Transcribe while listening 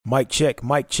Mic check,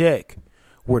 mic check.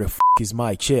 Where the is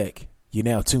my check? You're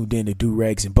now tuned in to Do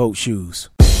Rags and Boat Shoes.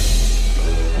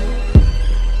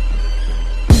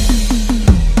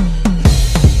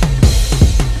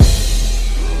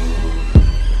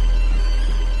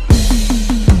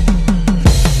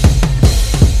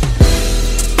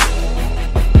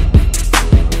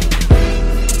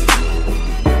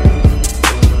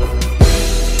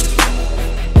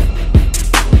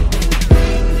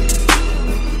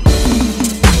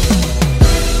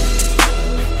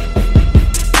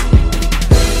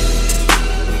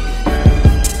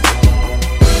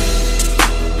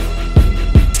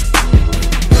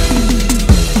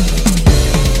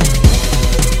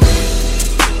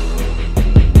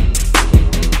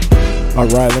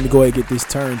 Alright, let me go ahead and get this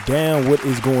turned down. What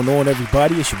is going on,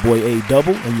 everybody? It's your boy A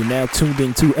Double, and you're now tuned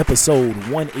into episode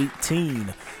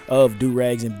 118 of Do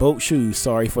Rags and Boat Shoes.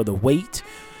 Sorry for the wait.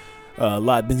 A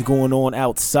lot been going on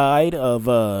outside of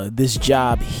this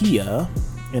job here,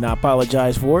 and I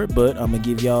apologize for it, but I'm going to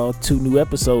give y'all 2 new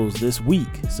episodes this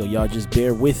week, so y'all just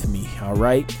bear with me,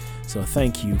 alright? So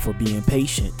thank you for being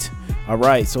patient.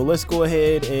 Alright, so let's go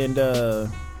ahead and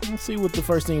let's see what the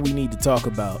first thing we need to talk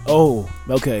about. Oh,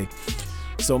 okay.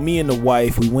 So me and the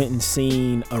wife, we went and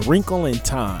seen A Wrinkle in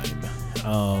Time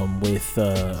with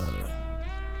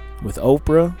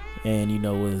Oprah, and it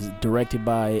was directed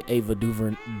by Ava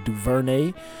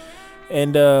DuVernay,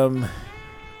 and it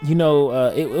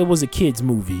was a kids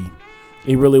movie.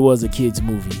 It really was a kids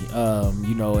movie.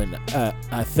 And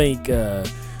I think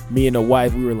me and the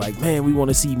wife, we were like, man, we want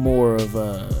to see more of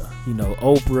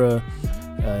Oprah.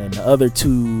 And the other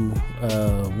 2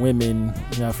 women,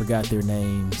 I forgot their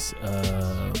names.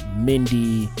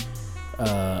 Mindy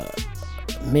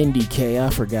K. I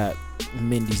forgot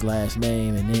Mindy's last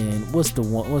name. And then what's the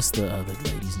other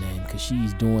lady's name? Because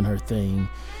she's doing her thing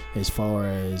as far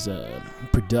as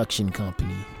production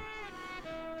company.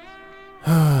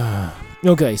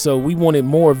 Okay, so we wanted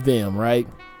more of them, right?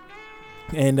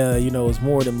 And it's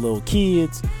more of them little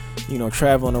kids,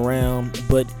 traveling around.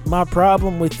 But my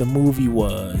problem with the movie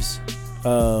was,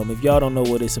 if y'all don't know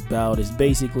what it's about, it's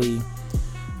basically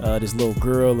this little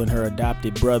girl and her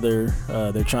adopted brother.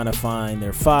 They're trying to find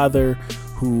their father,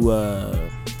 who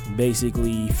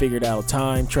basically figured out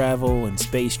time travel and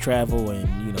space travel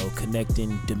and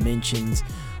connecting dimensions,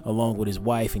 along with his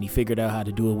wife, and he figured out how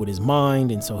to do it with his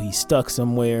mind, and so he's stuck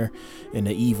somewhere in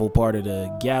the evil part of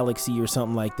the galaxy or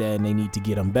something like that, and they need to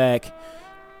get him back.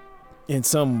 And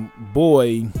some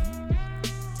boy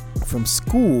from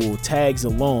school tags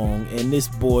along, and this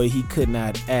boy, he could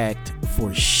not act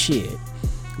for shit.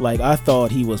 Like, I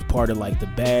thought he was part of like the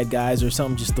bad guys or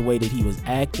something, just the way that he was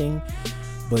acting,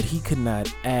 but he could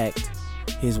not act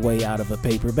his way out of a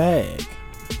paper bag.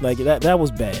 Like, that was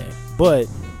bad. But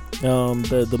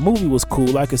the movie was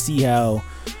cool. I could see how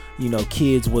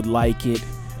kids would like it.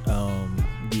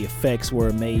 The effects were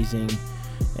amazing,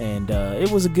 and it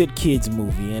was a good kids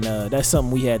movie, and that's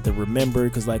something we had to remember,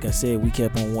 because like I said, we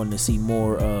kept on wanting to see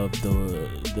more of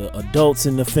the adults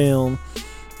in the film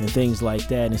and things like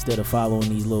that, instead of following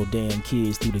these little damn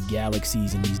kids through the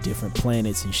galaxies and these different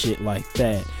planets and shit like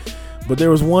that. But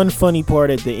there was one funny part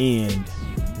at the end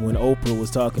when Oprah was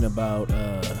talking about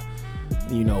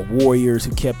warriors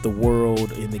who kept the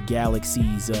world and the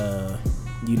galaxies,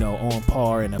 on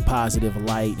par in a positive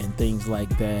light and things like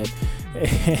that.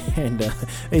 And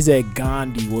they said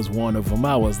Gandhi was one of them.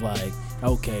 I was like,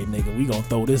 okay, nigga, we gonna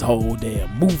throw this whole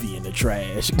damn movie in the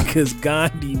trash, because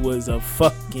Gandhi was a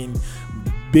fucking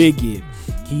bigot.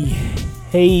 He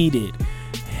hated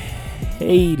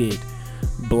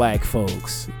black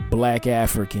folks, black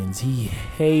Africans. He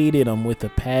hated them with a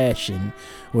passion.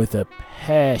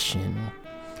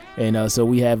 And so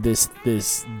we have this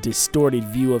distorted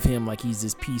view of him, like he's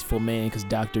this peaceful man, because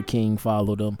Dr. King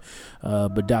followed him,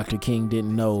 but Dr. King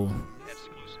didn't know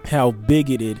how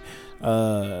bigoted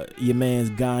your man's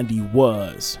Gandhi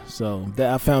was. So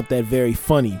I found that very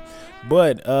funny.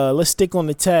 But let's stick on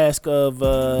the task of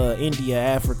India,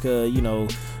 Africa,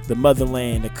 the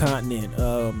motherland, the continent,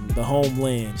 the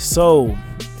homeland. So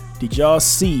did y'all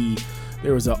see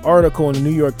there was an article in the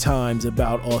New York Times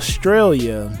about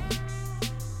Australia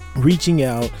reaching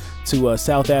out to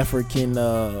South African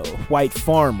white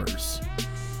farmers?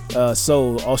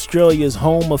 So Australia's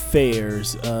Home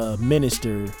Affairs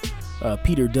Minister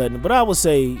Peter Dutton. But I would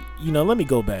say, let me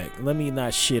go back. Let me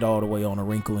not shit all the way on A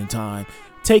Wrinkle in Time.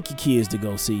 Take your kids to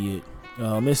go see it.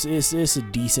 It's a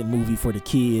decent movie for the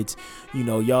kids.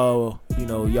 Y'all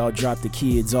drop the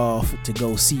kids off to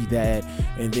go see that,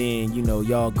 and then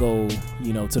y'all go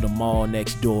to the mall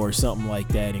next door or something like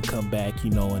that, and come back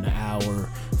in an hour,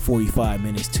 45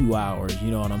 minutes, 2 hours.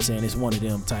 You know what I'm saying? It's one of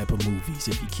them type of movies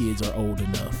if your kids are old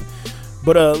enough.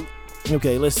 But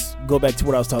okay, let's go back to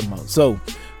what I was talking about. So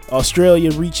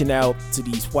Australia reaching out to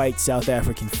these white South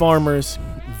African farmers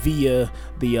via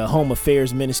the Home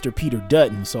Affairs Minister Peter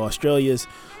Dutton. So Australia's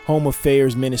Home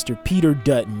Affairs Minister Peter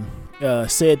Dutton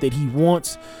said that he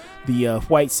wants the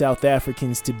white South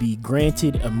Africans to be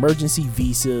granted emergency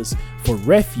visas for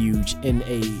refuge in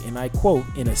and I quote,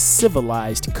 in a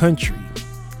civilized country.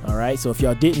 All right, so if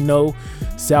y'all didn't know,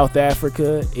 South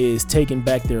Africa is taking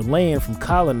back their land from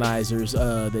colonizers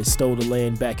that stole the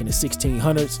land back in the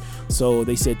 1600s. So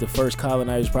they said the first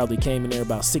colonizers probably came in there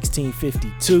about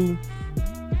 1652.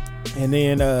 And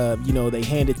then, they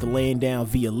handed the land down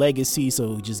via legacy,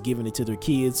 so just giving it to their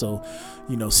kids. So,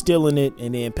 stealing it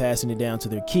and then passing it down to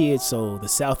their kids. So the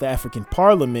South African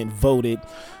Parliament voted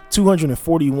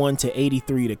 241 to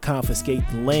 83 to confiscate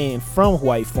the land from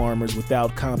white farmers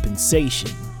without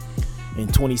compensation. In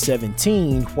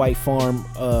 2017, white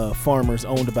farmers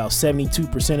owned about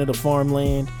 72% of the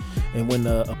farmland. And when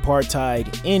the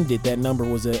apartheid ended, that number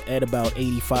was at about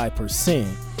 85%.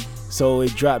 So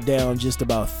it dropped down just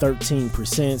about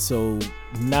 13%. So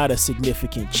not a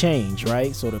significant change,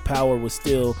 right? So the power was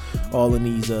still all in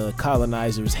these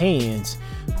colonizers' hands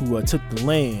who took the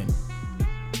land.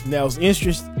 Now it's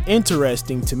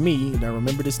interesting to me, and I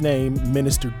remember this name,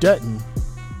 Minister Dutton.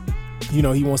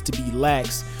 He wants to be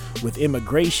lax with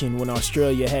immigration when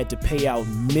Australia had to pay out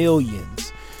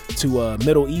millions to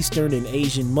Middle Eastern and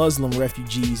Asian Muslim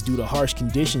refugees due to harsh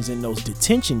conditions in those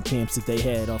detention camps that they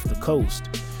had off the coast.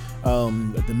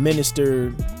 The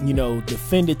minister,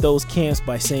 defended those camps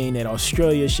by saying that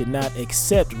Australia should not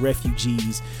accept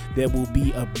refugees that will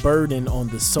be a burden on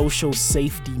the social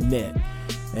safety net.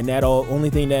 And that only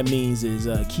thing that means is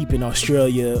keeping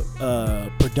Australia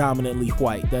predominantly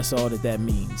white. That's all that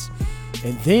means.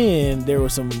 And then there were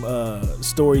some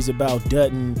stories about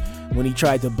Dutton when he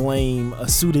tried to blame a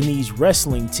Sudanese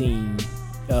wrestling team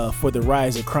for the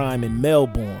rise of crime in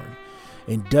Melbourne.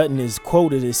 And Dutton is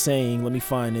quoted as saying, let me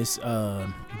find this,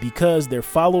 because they're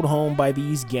followed home by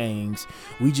these gangs,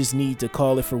 we just need to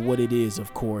call it for what it is,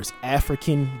 of course,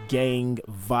 African gang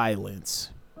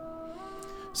violence.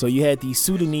 So you had these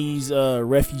Sudanese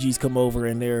refugees come over,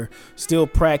 and they're still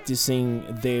practicing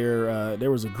there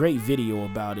was a great video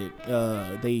about it.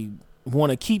 They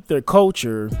want to keep their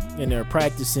culture, and they're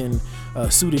practicing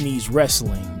Sudanese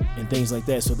wrestling and things like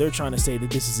that. So they're trying to say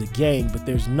that this is a gang, but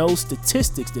there's no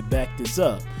statistics that back this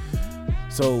up.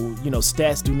 So,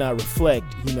 stats do not reflect,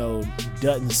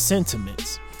 Dutton's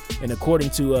sentiments. And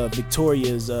according to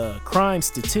Victoria's crime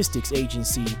statistics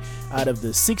agency, out of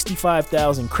the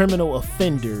 65,000 criminal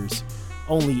offenders,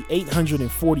 only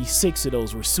 846 of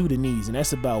those were Sudanese, and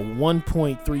that's about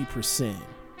 1.3%.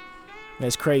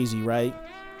 That's crazy, right?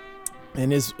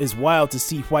 And it's wild to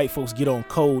see white folks get on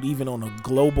code even on a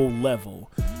global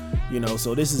level.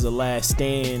 So this is a last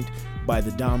stand by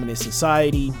the dominant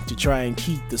society to try and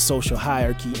keep the social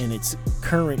hierarchy in its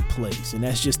current place. And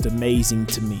that's just amazing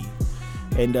to me.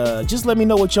 And just let me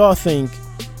know what y'all think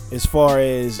as far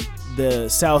as the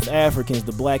South Africans,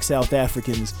 the black South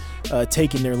Africans,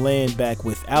 taking their land back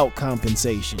without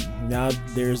compensation. Now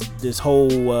there's this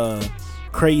whole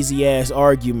crazy ass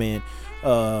argument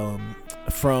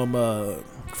from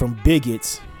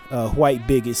bigots, white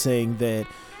bigots, saying that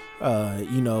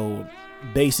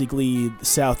basically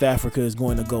South Africa is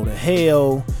going to go to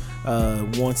hell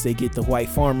once they get the white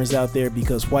farmers out there,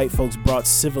 because white folks brought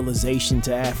civilization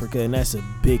to Africa, and that's a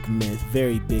big myth,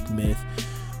 very big myth.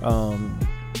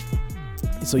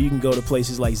 So you can go to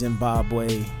places like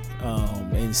Zimbabwe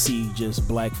and see just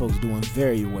black folks doing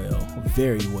very well.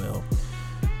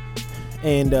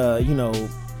 And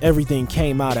everything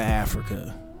came out of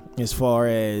Africa as far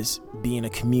as being a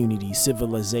community,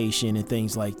 civilization, and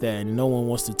things like that. And no one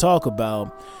wants to talk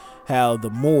about how the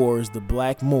Moors, the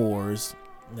black Moors,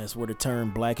 that's where the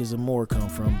term black as a Moor come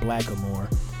from, blackamoor,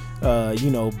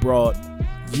 brought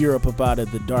Europe up out of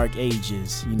the dark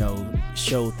ages,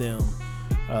 showed them,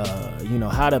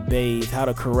 how to bathe, how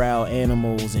to corral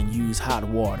animals and use hot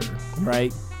water,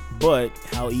 right? But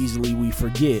how easily we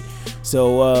forget.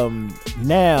 So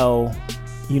now,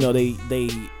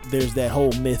 there's that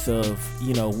whole myth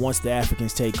of, once the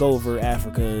Africans take over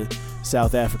Africa,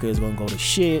 South Africa is going to go to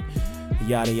shit,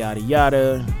 yada, yada,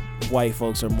 yada. White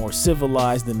folks are more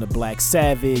civilized than the black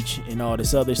savage and all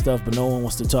this other stuff, but no one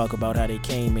wants to talk about how they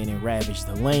came in and ravaged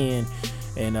the land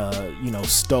and,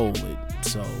 stole it.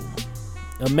 So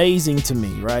amazing to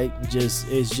me, right?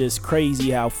 It's just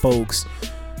crazy how folks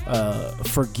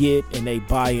forget and they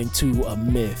buy into a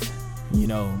myth.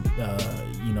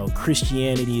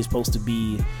 Christianity is supposed to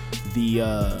be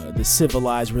the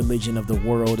civilized religion of the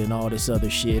world and all this other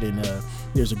shit. And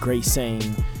there's a great saying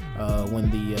when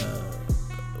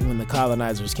the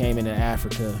colonizers came into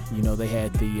Africa, they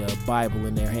had the Bible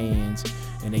in their hands,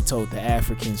 and they told the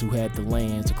Africans who had the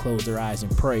land to close their eyes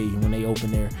and pray. And when they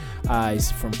opened their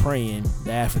eyes from praying,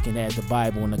 the African had the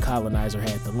Bible and the colonizer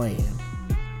had the land.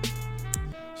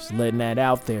 Just letting that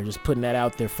out there, just putting that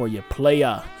out there for you,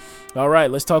 playa. All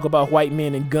right, let's talk about white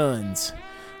men and guns.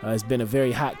 It's been a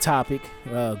very hot topic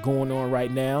going on right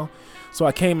now. So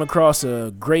I came across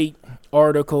a great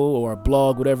article or a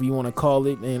blog, whatever you want to call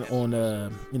it, in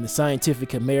the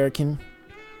Scientific American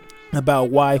about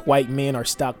why white men are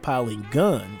stockpiling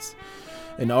guns.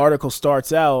 And the article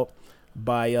starts out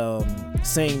by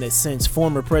saying that since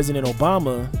former President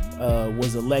Obama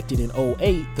was elected in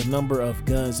 2008, the number of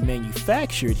guns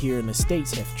manufactured here in the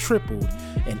States have tripled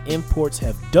and imports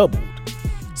have doubled.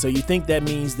 So you think that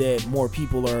means that more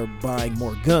people are buying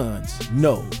more guns?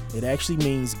 No, it actually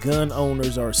means gun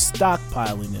owners are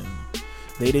stockpiling them.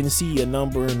 They didn't see a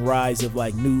number and rise of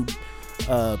like new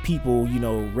people,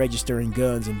 registering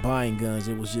guns and buying guns.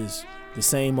 It was just the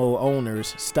same old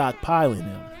owners stockpiling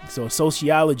them. So a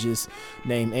sociologist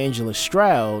named Angela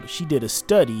Stroud, she did a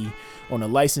study on the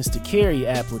license to carry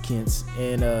applicants,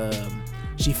 and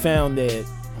she found that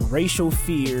racial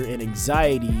fear and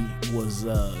anxiety was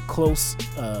close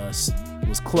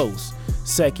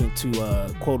second to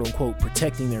quote unquote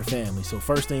protecting their family. So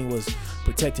first thing was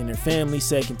protecting their family,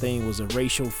 second thing was a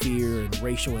racial fear and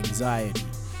racial anxiety.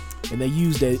 And they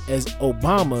used it as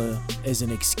Obama as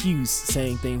an excuse,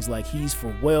 saying things like he's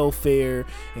for welfare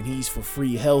and he's for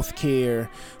free health care.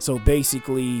 So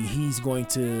basically he's going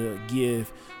to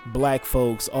give black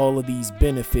folks all of these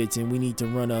benefits, and we need to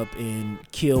run up and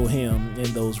kill him and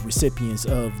those recipients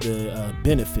of the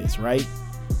benefits, right?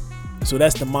 So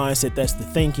that's the mindset, that's the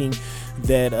thinking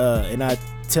that and I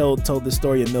told this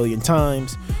story a million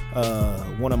times.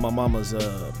 One of my mama's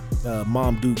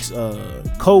Mom Duke's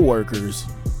co-workers,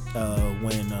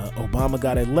 when Obama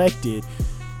got elected,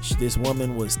 this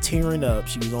woman was tearing up.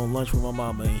 She was on lunch with my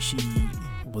mama, and she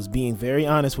was being very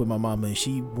honest with my mama, and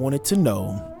she wanted to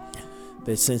know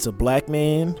that since a black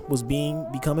man was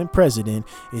becoming president,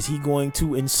 is he going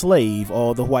to enslave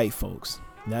all the white folks?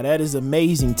 Now that is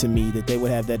amazing to me that they would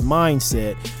have that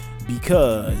mindset,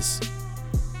 because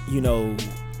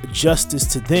justice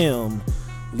to them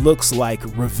looks like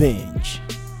revenge.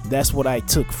 That's what I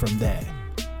took from that.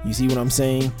 You see what I'm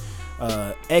saying?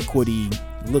 Equity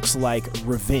looks like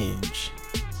revenge.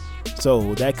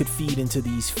 So that could feed into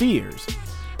these fears.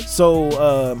 So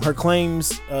her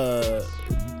claims,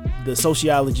 the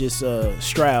sociologist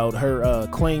Stroud, her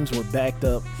claims were backed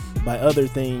up by other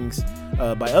things,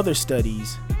 by other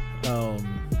studies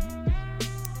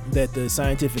that the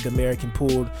Scientific American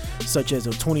pulled, such as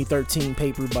a 2013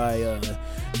 paper by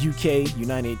UK,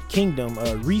 United Kingdom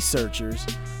researchers,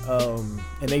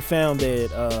 and they found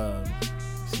that,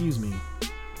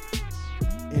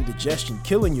 indigestion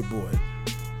killing your boy.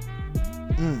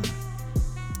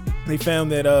 They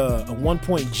found that a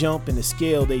 1-point jump in the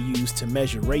scale they used to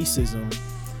measure racism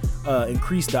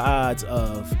increased the odds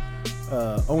of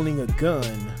owning a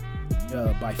gun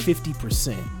by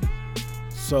 50%.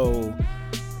 So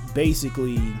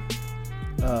basically,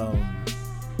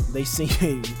 they see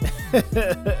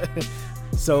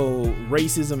so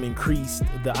racism increased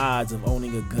the odds of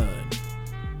owning a gun.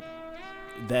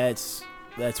 That's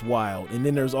wild. And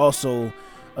then there's also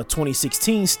a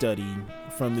 2016 study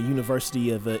from the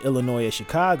University of Illinois at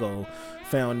Chicago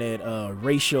found that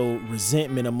racial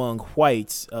resentment among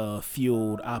whites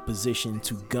fueled opposition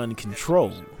to gun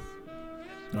control.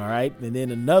 All right. And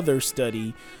then another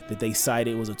study that they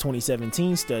cited was a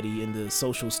 2017 study in the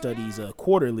Social Studies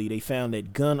Quarterly. They found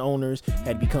that gun owners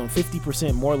had become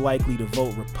 50% more likely to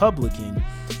vote Republican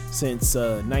since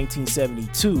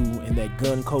 1972, and that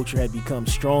gun culture had become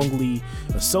strongly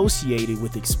associated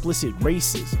with explicit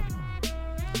racism.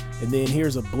 And then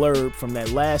here's a blurb from that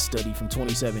last study from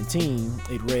 2017.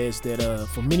 It reads that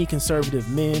for many conservative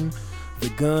men, the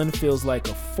gun feels like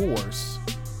a force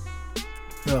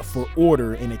for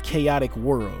order in a chaotic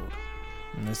world.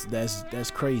 And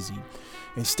that's crazy.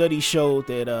 And studies showed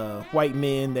that white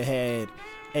men that had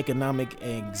economic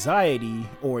anxiety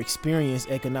or experienced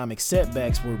economic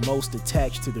setbacks were most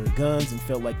attached to their guns and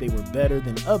felt like they were better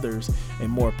than others and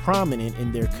more prominent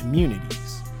in their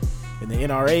communities. And the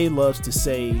NRA loves to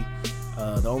say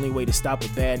the only way to stop a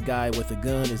bad guy with a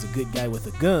gun is a good guy with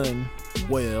a gun.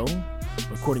 Well,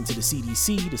 according to the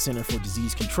CDC, the Center for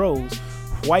Disease Control's,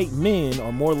 white men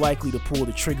are more likely to pull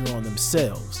the trigger on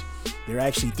themselves. They're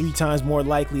actually 3 times more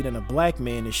likely than a black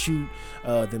man to shoot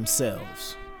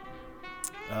themselves.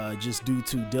 Just due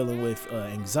to dealing with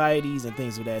anxieties and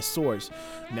things of that sort.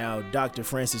 Now, Dr.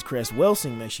 Frances Cress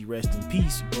Welsing, may she rest in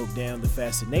peace, broke down the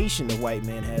fascination the white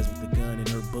man has with the gun in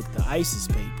her book, The ISIS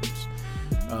Papers,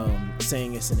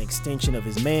 saying it's an extension of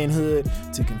his manhood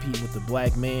to compete with the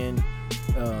black man,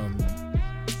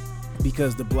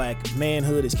 because the black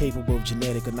manhood is capable of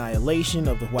genetic annihilation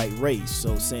of the white race.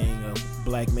 So saying a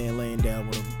black man laying down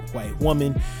with a white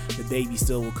woman, the baby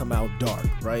still will come out dark,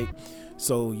 right?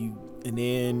 So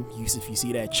if you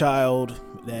see that child,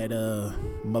 that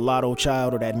mulatto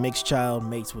child or that mixed child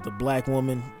mates with a black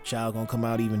woman, child gonna come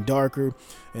out even darker,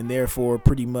 and therefore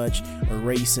pretty much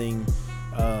erasing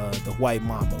the white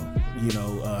mama,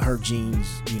 her genes,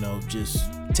 just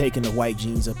taking the white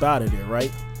genes up out of there,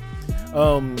 right?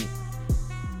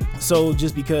 So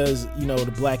just because,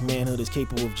 the black manhood is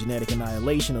capable of genetic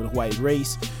annihilation of the white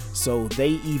race, so they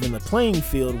even the playing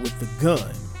field with the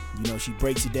gun. She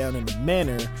breaks it down in a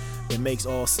manner that makes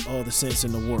all the sense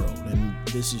in the world. And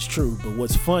this is true. But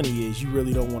what's funny is you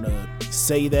really don't want to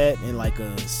say that in like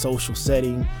a social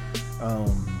setting,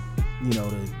 to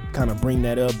kind of bring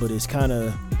that up. But it's kind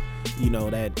of,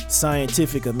 that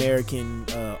Scientific American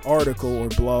article or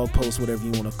blog post, whatever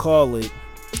you want to call it,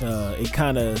 it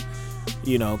kind of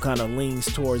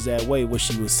leans towards that way, what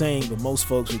she was saying. But most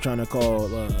folks were trying to call,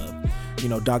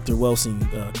 Dr.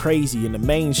 Welsing crazy in the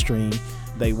mainstream.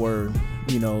 They were,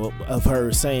 of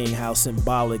her saying how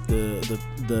symbolic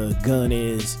the gun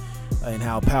is and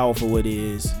how powerful it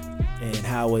is and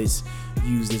how it's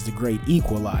used as the great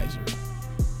equalizer.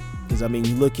 Because,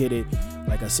 you look at it,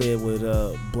 like I said, with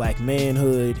black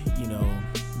manhood,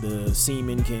 the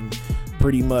semen can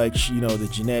pretty much, the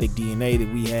genetic DNA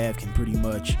that we have can pretty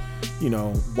much,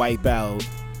 wipe out,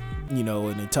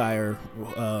 an entire,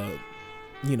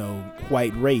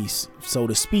 white race, so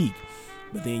to speak.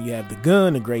 But then you have the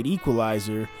gun, a great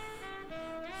equalizer.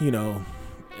 A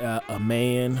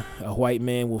white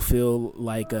man will feel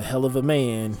like a hell of a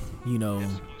man,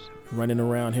 running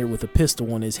around here with a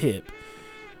pistol on his hip,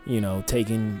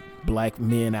 taking black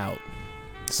men out.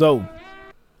 So,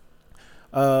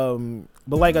 but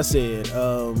like I said,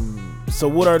 so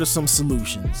what are some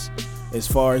solutions as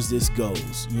far as this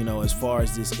goes? As far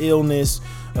as this illness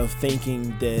of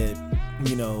thinking that,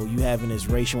 you having this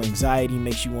racial anxiety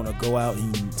makes you want to go out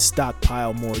and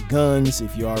stockpile more guns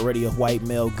if you're already a white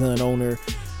male gun owner.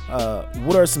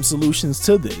 What are some solutions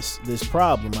to this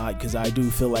problem? Because I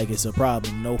do feel like it's a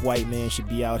problem. No white man should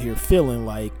be out here feeling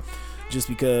like just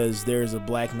because there's a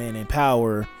black man in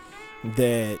power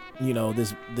that,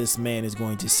 this man is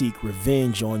going to seek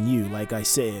revenge on you. Like I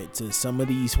said, to some of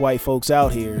these white folks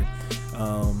out here,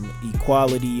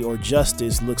 equality or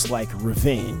justice looks like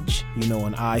revenge,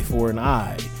 an eye for an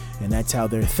eye, and that's how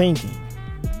they're thinking.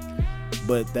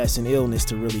 But that's an illness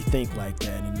to really think like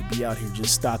that, and to be out here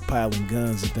just stockpiling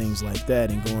guns and things like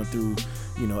that and going through,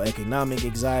 economic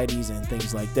anxieties and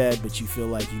things like that. But you feel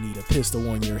like you need a pistol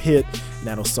on your hip and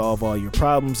that'll solve all your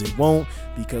problems. It won't,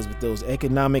 because with those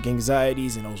economic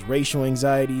anxieties and those racial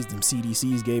anxieties, them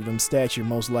CDCs gave them stats, you're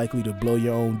most likely to blow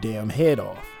your own damn head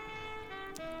off.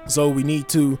 So we need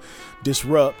to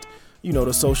disrupt,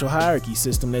 the social hierarchy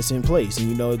system that's in place.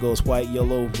 And it goes white,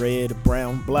 yellow, red,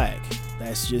 brown, black.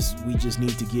 We just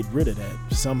need to get rid of that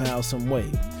somehow, some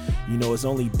way. It's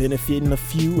only benefiting a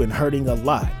few and hurting a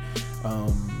lot.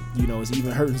 It's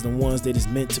even hurting the ones that is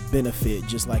meant to benefit.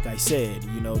 Just like I said,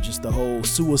 just the whole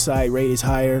suicide rate is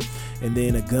higher. And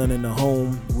then a gun in the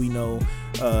home, we know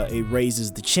it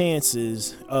raises the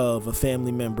chances of a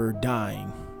family member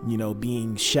dying,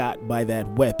 being shot by that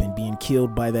weapon, being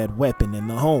killed by that weapon in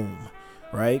the home,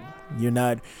 right?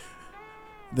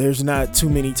 There's not too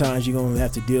many times you're going to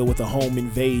have to deal with a home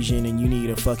invasion and you need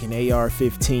a fucking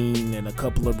AR-15 and a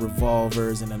couple of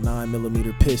revolvers and a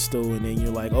 9mm pistol, and then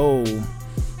you're like, oh,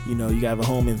 you have a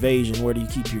home invasion, where do you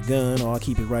keep your gun? Oh, I'll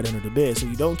keep it right under the bed. So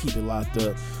you don't keep it locked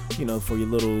up, for your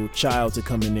little child to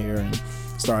come in there and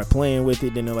start playing with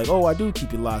it. Then they're like, oh, I do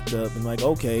keep it locked up. And like,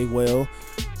 okay, well,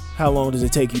 how long does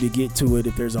it take you to get to it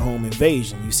if there's a home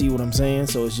invasion? You see what I'm saying?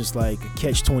 So it's just like a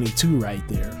catch-22 right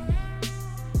there.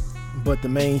 But the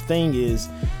main thing is,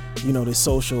 this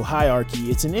social hierarchy,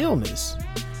 it's an illness.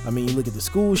 You look at the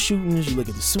school shootings, you look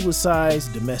at the suicides,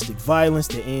 domestic violence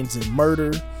that ends in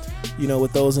murder,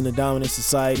 with those in the dominant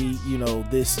society.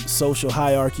 This social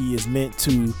hierarchy is meant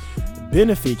to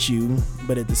benefit you,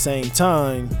 but at the same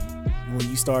time, when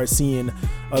you start seeing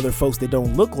other folks that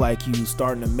don't look like you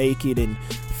starting to make it and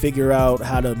figure out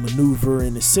how to maneuver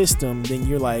in the system, then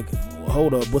you're like,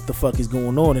 hold up, what the fuck is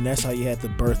going on? And that's how you had the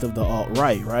birth of the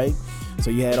alt-right, right? So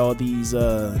you had all these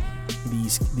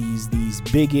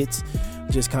bigots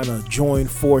just kind of join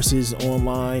forces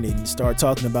online and start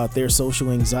talking about their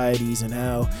social anxieties and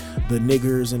how the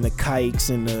niggers and the kikes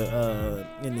and the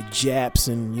Japs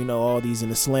and, you know, all these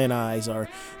and the slant eyes are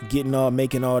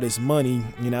making all this money.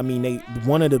 You know, I mean,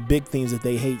 one of the big things that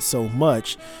they hate so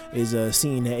much is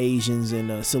seeing the Asians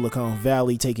in Silicon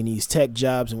Valley taking these tech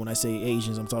jobs. And when I say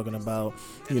Asians, I'm talking about,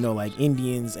 you know, like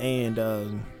Indians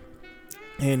and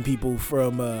people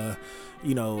from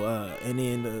and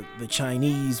then the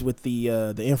Chinese with the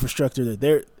infrastructure that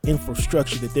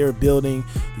they're building,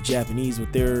 the Japanese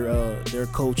with their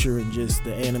culture and just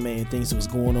the anime and things that was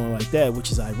going on like that,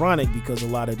 which is ironic because a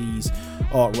lot of these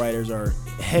alt-writers are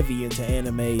heavy into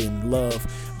anime and love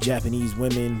Japanese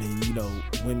women and, you know,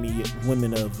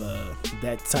 women of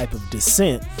that type of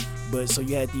descent. But so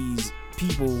you had these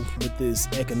people with this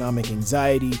economic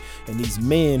anxiety and these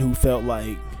men who felt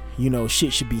like, you know,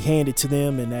 shit should be handed to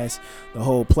them, and that's the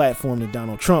whole platform that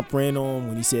Donald Trump ran on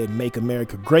when he said make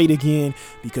America great again,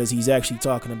 because he's actually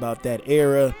talking about that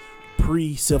era,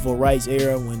 pre-civil rights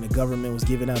era, when the government was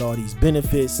giving out all these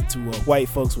benefits to white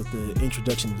folks with the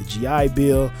introduction of the GI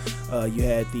Bill. You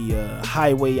had the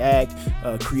Highway Act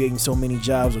creating so many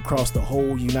jobs across the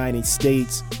whole United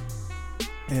States.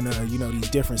 And, you know, these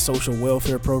different social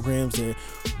welfare programs that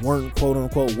weren't quote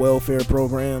unquote welfare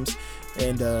programs.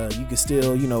 And you can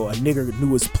still, you know, a nigger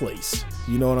knew his place.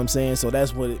 You know what I'm saying? So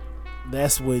that's when,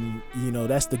 you know,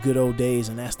 that's the good old days,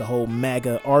 and that's the whole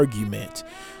MAGA argument.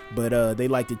 But they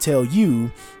like to tell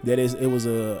you that it was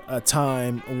a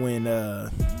time when,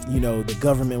 you know, the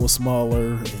government was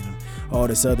smaller and all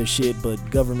this other shit, but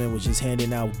government was just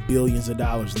handing out billions of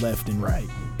dollars left and right.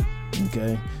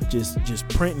 Okay, just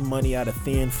printing money out of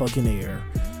thin fucking air,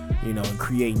 you know, and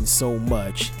creating so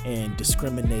much and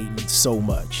discriminating so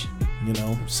much, you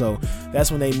know. So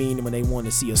that's when they mean when they want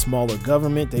to see a smaller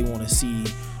government. They want to see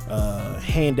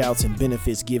handouts and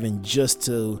benefits given just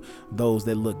to those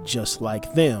that look just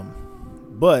like them.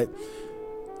 But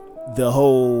the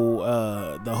whole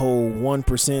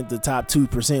 1%, the top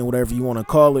 2%, whatever you want to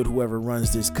call it, whoever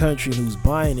runs this country, who's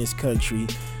buying this country,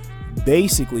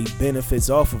 basically benefits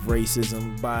off of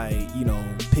racism by, you know,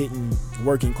 pitting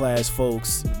working class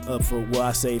folks up for, well,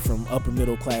 I say from upper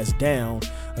middle class down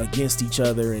against each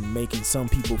other, and making some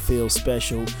people feel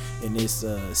special in this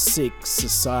sick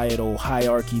societal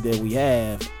hierarchy that we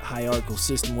have, hierarchical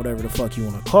system, whatever the fuck you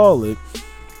want to call it.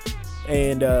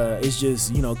 And it's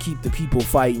just, you know, keep the people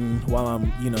fighting while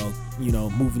I'm, you know,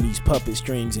 moving these puppet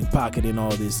strings and pocketing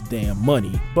all this damn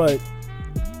money. But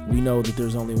we know that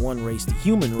there's only one race, the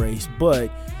human race,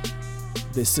 but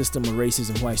this system of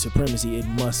racism, white supremacy, it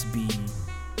must be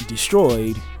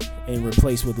destroyed and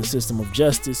replaced with a system of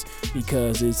justice,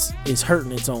 because it's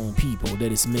hurting its own people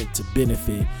that it's meant to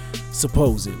benefit,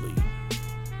 supposedly.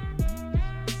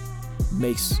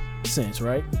 Makes sense,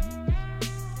 right?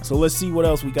 So let's see what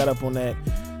else we got up on that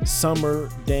Summer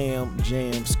Damn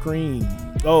Jam screen.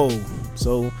 Oh,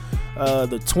 so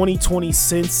the 2020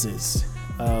 census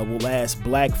will ask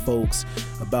black folks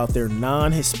about their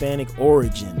non-Hispanic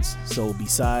origins. So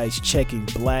besides checking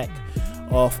black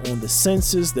off on the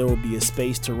census, there will be a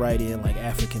space to write in like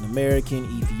African American,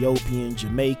 Ethiopian,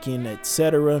 Jamaican,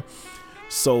 etc.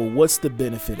 So what's the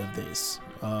benefit of this?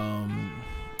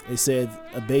 It said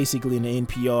basically in the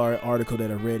NPR article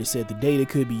that I read, it said the data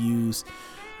could be used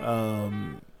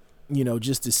you know,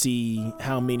 just to see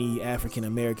how many African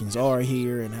Americans are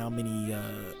here and how many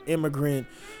immigrant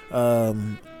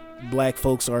black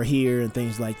folks are here and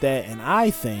things like that. And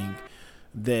I think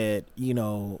that, you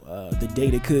know, the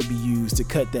data could be used to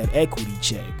cut that equity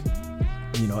check,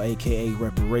 you know, aka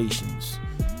reparations.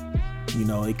 You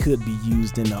know, it could be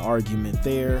used in the argument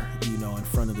there, you know, in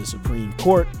front of the Supreme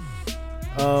Court.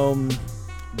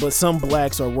 But some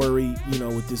blacks are worried, you know,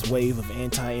 with this wave of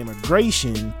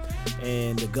anti-immigration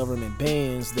and the government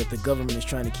bans, that the government is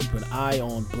trying to keep an eye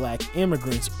on black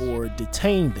immigrants or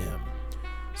detain them.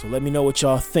 So let me know what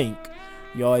y'all think.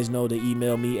 You always know to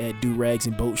email me at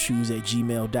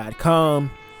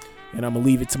duragsandboatshoes@gmail.com. And I'm going to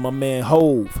leave it to my man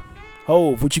Hove.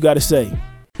 Hove, what you got to say?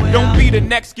 Don't be the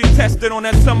next contestant on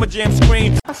that Summer Jam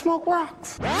screen. I smoke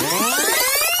rocks.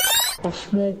 I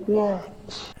smoke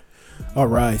rocks. All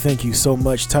right, thank you so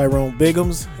much, Tyrone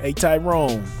Biggums. Hey,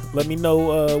 Tyrone, let me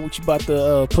know what you about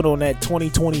to put on that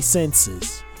 2020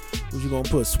 census. What you gonna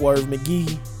put, Swerve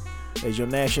McGee as your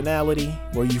nationality,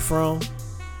 where you from,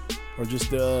 or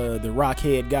just the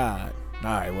Rockhead God? All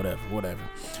right, whatever.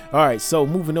 All right, so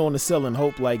moving on to selling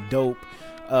hope like dope.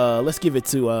 Let's give it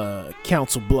to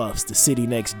Council Bluffs, the city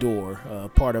next door,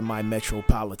 part of my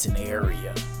metropolitan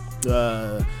area.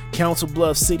 Council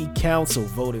Bluffs City Council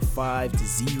voted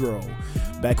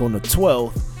 5-0 back on the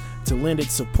 12th to lend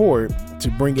its support to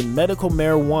bringing medical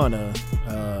marijuana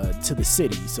to the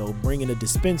city. So bringing a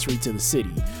dispensary to the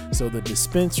city. So the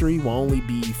dispensary will only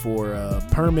be for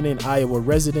permanent Iowa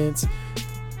residents,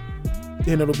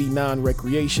 and it'll be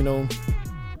non-recreational.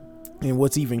 And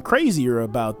what's even crazier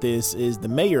about this is the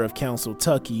mayor of Council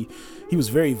Tucky. He was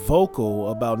very vocal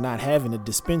about not having a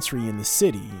dispensary in the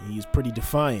city. He was pretty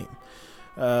defiant.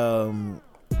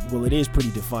 Well, it is pretty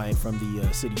defiant from the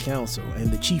city council.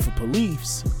 And the chief of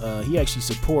police, he actually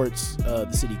supports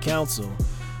the city council.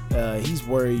 He's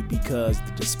worried because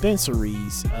the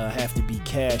dispensaries have to be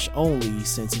cash only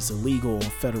since it's illegal on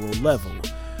federal level.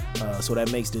 So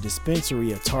that makes the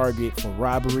dispensary a target for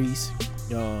robberies.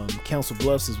 Council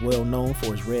Bluffs is well known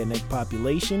for its redneck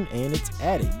population and its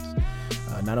addicts.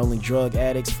 Not only drug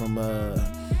addicts from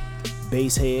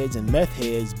base heads and meth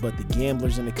heads, but the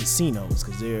gamblers in the casinos.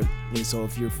 So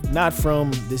if you're not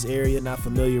from this area, not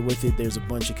familiar with it, there's a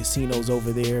bunch of casinos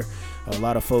over there. A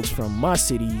lot of folks from my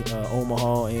city,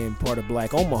 Omaha, and part of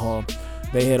Black Omaha,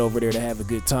 they head over there to have a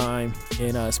good time.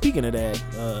 And speaking of that,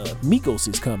 Migos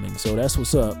is coming, so that's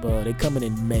what's up. They're coming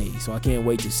in May, so I can't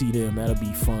wait to see them. That'll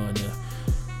be fun to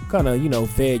kind of,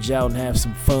 veg out and have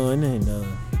some fun and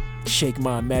shake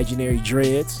my imaginary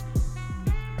dreads.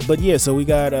 But yeah, so we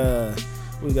got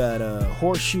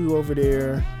Horseshoe over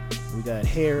there, we got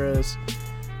Harrah's,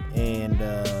 and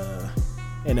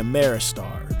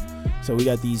Ameristar. So we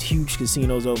got these huge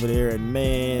casinos over there, and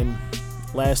man,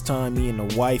 last time me and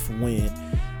the wife we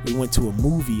went to a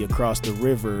movie across the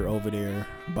river over there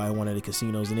by one of the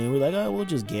casinos, and then we're like, we'll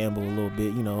just gamble a little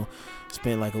bit,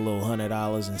 spend like a little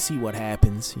 $100 and see what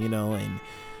happens, and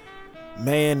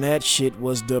man, that shit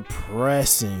was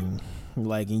depressing.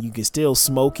 And you can still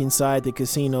smoke inside the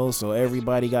casino, so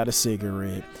everybody got a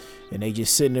cigarette, and they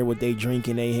just sitting there with their drink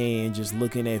in their hand, just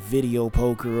looking at video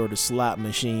poker or the slot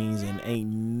machines, and ain't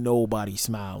nobody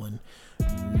smiling,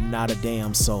 not a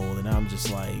damn soul. And I'm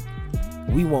just like,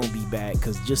 we won't be back,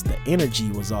 because just the energy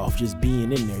was off just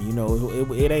being in there.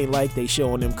 It ain't like they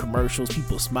showing them commercials,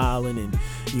 people smiling, and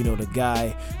the guy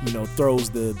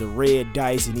throws the red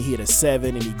dice and he hit a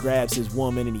 7 and he grabs his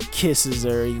woman and he kisses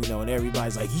her, and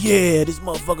everybody's like, yeah, this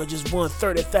motherfucker just won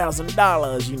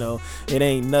 $30,000. It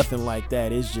ain't nothing like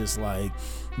that. It's just like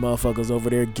motherfuckers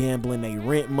over there gambling they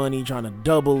rent money, trying to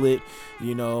double it,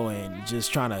 and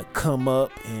just trying to come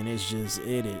up, and it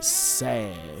is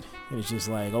sad. It's just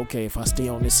like, okay, if I stay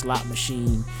on this slot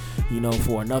machine,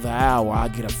 for another hour, I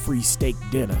get a free steak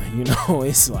dinner.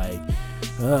 It's like,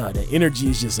 the energy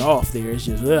is just off there. It's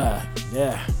just,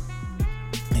 yeah.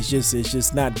 It's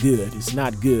just not good. It's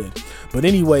not good. But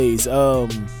anyways,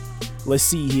 let's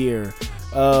see here.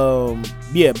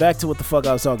 Yeah, back to what the fuck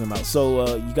I was talking about.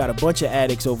 So, you got a bunch of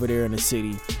addicts over there in the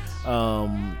city.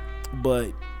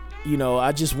 But,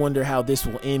 I just wonder how this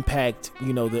will impact,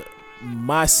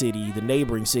 my city, the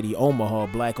neighboring city, Omaha,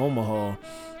 Black Omaha,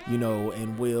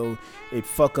 and will it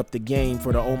fuck up the game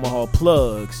for the Omaha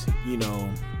plugs,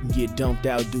 get dumped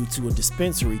out due to a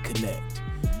dispensary connect.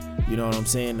 You know what I'm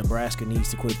saying? Nebraska needs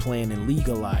to quit playing and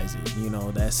legalize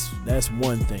it. That's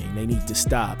one thing. They need to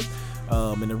stop.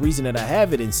 And the reason that I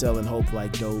have it in Selling Hope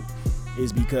Like Dope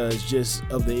is because just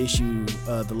of the issue,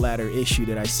 the latter issue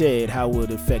that I said, how will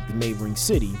it affect the neighboring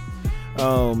city?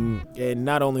 And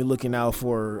not only looking out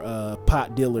for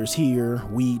pot dealers here,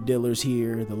 weed dealers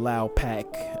here, the Loud Pack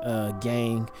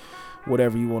gang,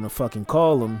 whatever you want to fucking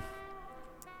call them.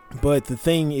 But the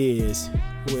thing is,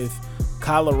 with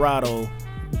Colorado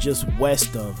just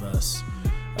west of us,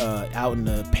 out in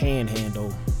the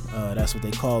Panhandle, that's what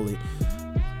they call it,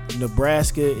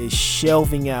 Nebraska is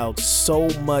shelving out so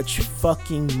much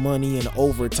fucking money and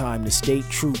overtime to state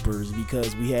troopers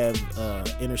because we have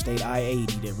Interstate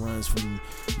I-80 that runs from,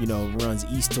 runs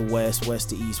east to west, west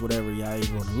to east, whatever y'all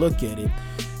want to look at it.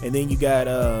 And then you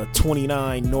got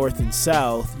 29 north and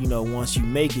south, once you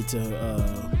make it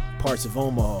to parts of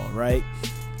Omaha, right?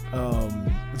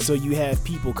 So you have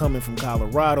people coming from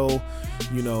Colorado,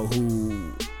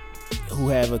 who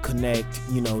have a connect,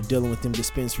 dealing with them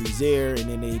dispensaries there, and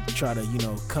then they try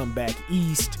to, come back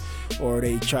east, or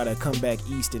they try to come back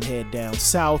east and head down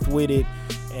south with it,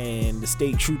 and the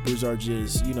state troopers are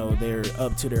just, they're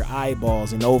up to their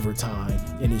eyeballs in overtime,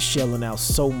 and is shelling out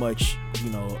so much,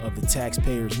 of the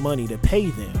taxpayers' money to pay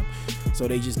them. So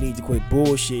they just need to quit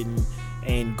bullshitting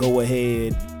and go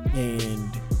ahead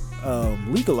and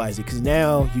legalize it, because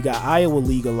now you got Iowa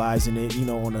legalizing it,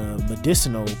 on a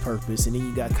medicinal purpose, and then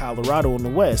you got Colorado in the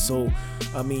west. So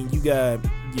I mean, you got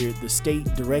the state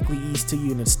directly east to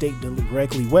you and the state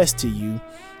directly west to you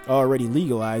already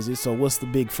legalize it. So what's the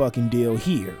big fucking deal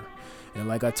here? And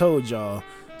like I told y'all,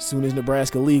 as soon as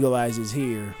Nebraska legalizes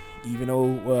here, even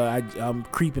though I'm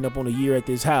creeping up on a year at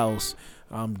this house,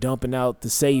 I'm dumping out the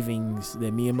savings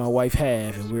that me and my wife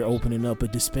have, and we're opening up a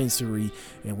dispensary,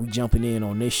 and we jumping in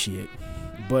on this shit.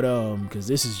 But because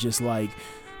this is just like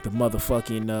the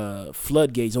motherfucking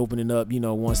floodgates opening up, you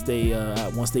know, once they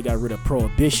got rid of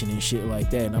prohibition and shit like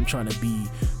that. And I'm trying to be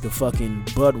the fucking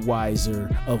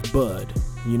Budweiser of Bud.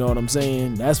 You know what I'm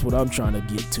saying? That's what I'm trying to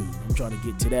get to. I'm trying to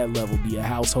get to that level, be a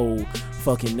household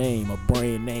fucking name, a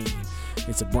brand name.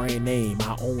 It's a brand name.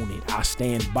 I own it. I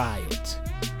stand by it.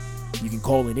 You can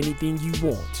call it anything you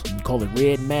want. You can call it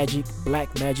red magic,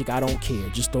 black magic. I don't care.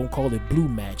 Just don't call it blue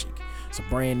magic. It's a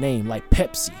brand name like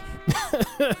Pepsi.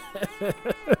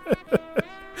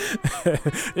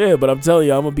 Yeah, but I'm telling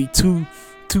you, I'm gonna be two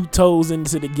toes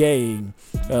into the game,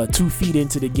 2 feet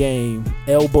into the game,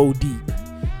 elbow deep.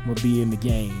 I'm gonna be in the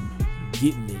game,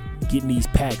 getting these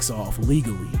packs off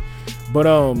legally. But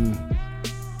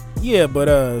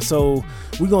so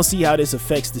we're gonna see how this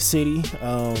affects the city.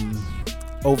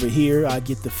 Over here, I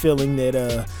get the feeling that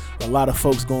a lot of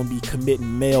folks gonna be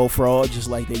committing mail fraud just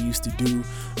like they used to do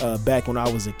back when I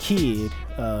was a kid,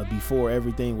 before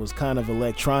everything was kind of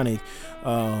electronic,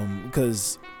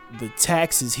 because the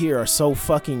taxes here are so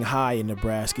fucking high in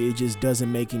Nebraska. It just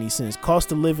doesn't make any sense.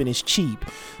 Cost of living is cheap,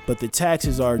 but the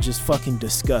taxes are just fucking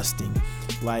disgusting.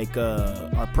 Like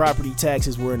our property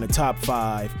taxes were in the top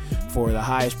 5 for the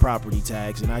highest property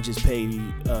tax, and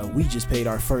we just paid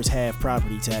our first half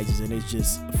property taxes, and it's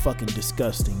just fucking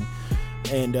disgusting.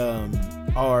 And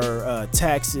our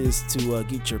taxes to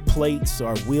get your plates,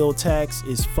 our wheel tax,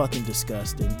 is fucking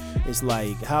disgusting. It's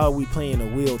like, how are we paying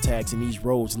a wheel tax and these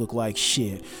roads look like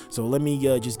shit? So let me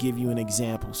just give you an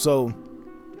example. So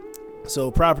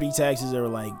property taxes are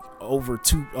like over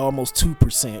almost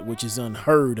 2%, which is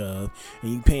unheard of,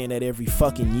 and you paying that every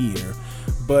fucking year.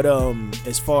 But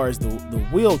as far as the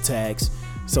wheel tax,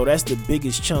 so that's the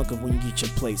biggest chunk of when you get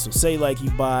your plate. So say like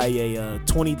you buy a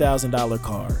 $20,000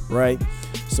 car, right?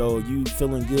 So you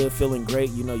feeling good, feeling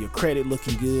great, you know, your credit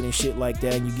looking good and shit like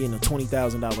that, and you getting a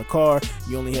 $20,000 car.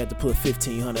 You only had to put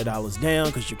 $1,500 down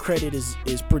because your credit is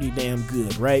pretty damn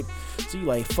good, right? So you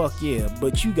like, fuck yeah,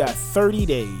 but you got 30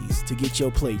 days to get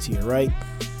your plates here, right?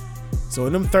 So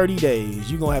in them 30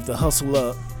 days, you're gonna have to hustle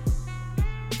up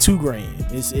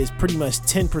 $2,000. It's pretty much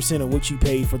 10% of what you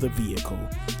paid for the vehicle.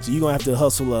 So you're gonna have to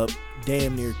hustle up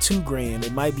damn near $2,000.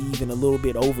 It might be even a little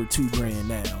bit over $2,000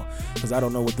 now, because I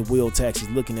don't know what the wheel tax is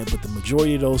looking at, but the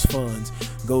majority of those funds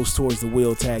goes towards the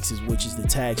wheel taxes, which is the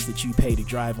tax that you pay to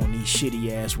drive on these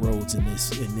shitty ass roads in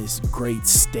this great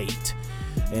state.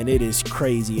 And it is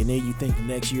crazy. And then you think the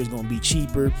next year is gonna be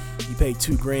cheaper. You pay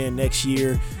 $2,000 next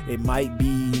year, it might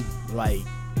be like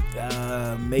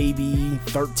maybe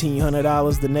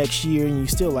 $1,300 the next year, and you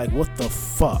still like, what the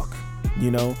fuck,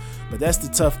 you know? But that's the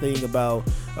tough thing about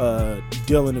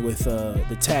dealing with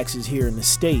the taxes here in the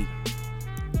state,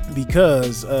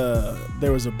 because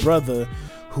there was a brother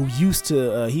who used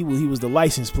to he was the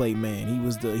license plate man.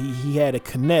 He had a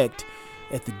connect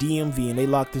at the DMV, and they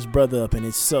locked this brother up, and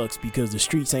it sucks because the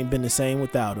streets ain't been the same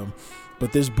without him.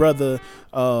 But this brother,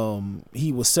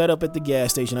 he was set up at the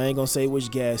gas station. I ain't gonna say which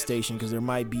gas station, because there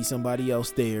might be somebody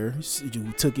else there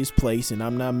who took his place, and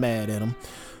I'm not mad at him.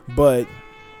 But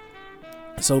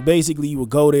so basically, you would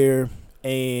go there,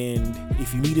 and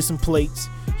if you needed some plates,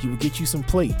 he would get you some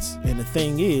plates. And the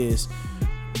thing is,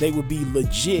 they would be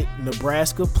legit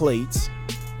Nebraska plates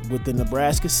with the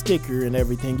Nebraska sticker and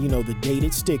everything, you know, the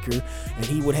dated sticker. And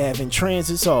he would have in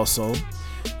transits also,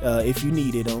 if you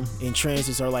needed them. In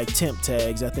transits are like temp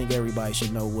tags. I think everybody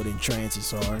should know what in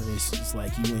transits are. It's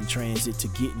like you in transit to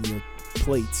get in your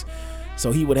plates.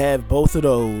 So he would have both of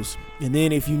those. And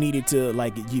then if you needed to,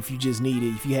 like, if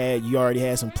you already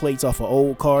had some plates off an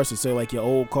old car, so say like your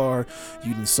old car,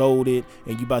 you done sold it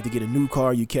and you about to get a new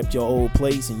car, you kept your old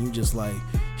plates, and you just like,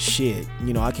 shit,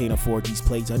 you know, I can't afford these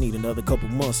plates, I need another couple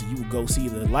months. And you would go see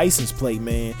the license plate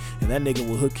man, and that nigga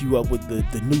will hook you up with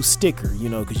the new sticker, you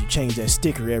know, because you change that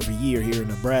sticker every year here in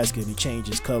Nebraska, and it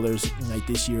changes colors. Like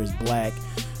this year is black,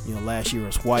 you know, last year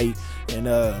was white. And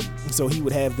so he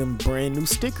would have them brand new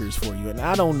stickers for you. And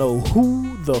I don't know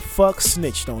who the fuck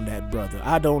snitched on that brother.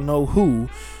 I don't know who,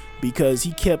 because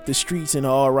he kept the streets in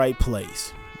an all right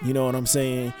place. You know what I'm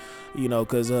saying? You know,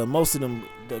 because most of them,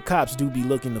 the cops do be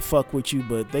looking to fuck with you,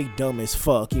 but they dumb as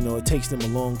fuck. You know, it takes them a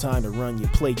long time to run your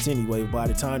plates anyway. By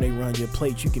the time they run your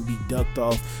plates, you can be ducked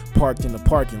off, parked in the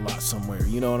parking lot somewhere.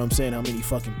 You know what I'm saying? How many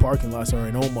fucking parking lots are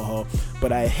in Omaha?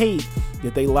 But I hate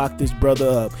that they locked this brother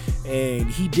up, And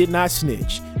he did not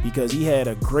snitch because he had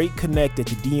a great connect at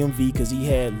the DMV because he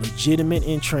had legitimate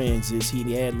in transits,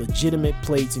 he had legitimate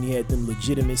plates, and he had them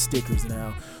legitimate stickers.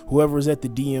 Now, whoever was at the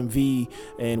DMV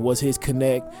and was his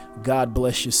connect, God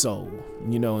bless your soul,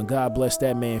 and God bless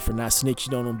that man for not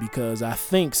snitching on him, because I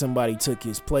think somebody took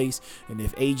his place. And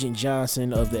if Agent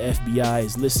Johnson of the FBI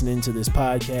is listening to this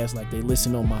podcast like they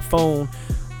listen on my phone,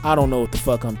 I don't know what the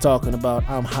fuck I'm talking about.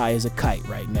 I'm high as a kite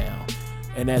right now.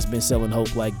 And that's been selling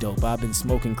hope like dope. I've been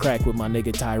smoking crack with my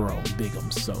nigga Tyrone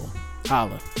Biggums, so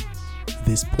holla.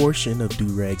 This portion of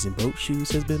Do-Rags and Boat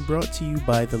Shoes has been brought to you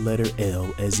by the letter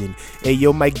L, as in, hey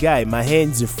yo my guy, my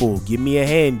hands are full, give me a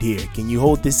hand here, can you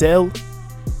hold this L?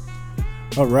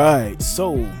 Alright,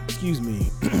 so, excuse me,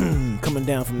 coming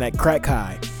down from that crack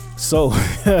high. So,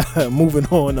 moving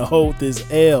on to hold this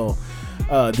L.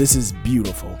 This is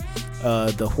beautiful.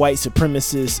 The white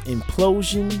supremacist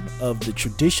implosion of the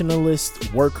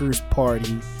Traditionalist Workers'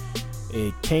 Party.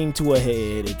 It came to a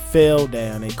head, it fell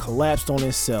down, it collapsed on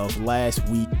itself last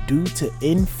week due to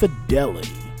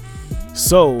infidelity.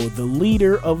 So, the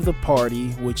leader of the party,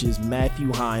 which is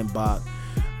Matthew Heimbach,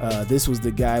 this was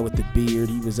the guy with the beard.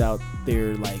 He was out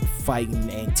there like fighting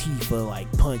Antifa,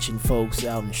 like punching folks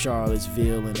out in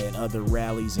Charlottesville and at other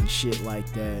rallies and shit like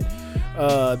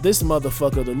that. This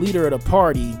motherfucker, the leader of the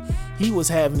party, he was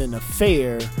having an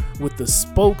affair with the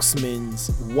spokesman's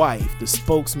wife, the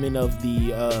spokesman of the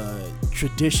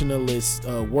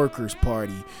Traditionalist Workers'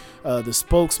 Party. The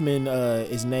spokesman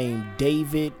is named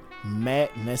David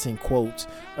Matt, and that's in quotes,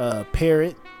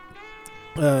 Parrott.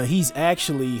 He's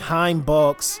actually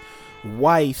Heimbach's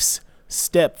wife's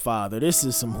stepfather. This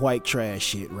is some white trash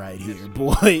shit right here,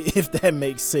 boy, if that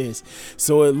makes sense.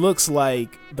 So it looks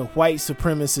like the white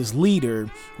supremacist leader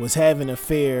was having an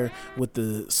affair with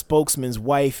the spokesman's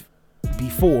wife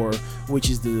before, which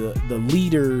is the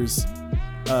leader's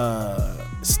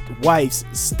wife's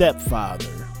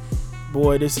stepfather.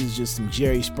 Boy, this is just some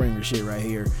Jerry Springer shit right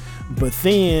here. But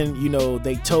then,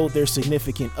 they told their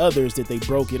significant others that they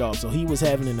broke it off. So he was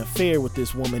having an affair with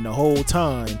this woman the whole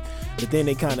time. But then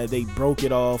they broke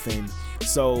it off. And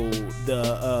so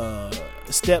the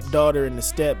stepdaughter and the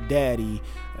stepdaddy,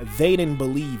 they didn't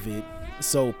believe it.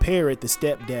 So Parrott, the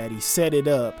stepdaddy, set it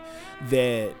up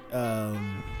that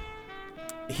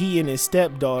he and his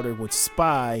stepdaughter would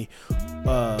spy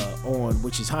on,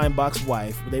 which is Heimbach's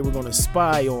wife. They were going to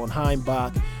spy on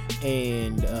Heimbach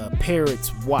and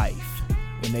Parrott's wife,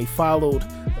 and they followed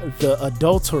the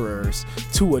adulterers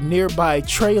to a nearby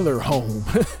trailer home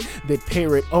that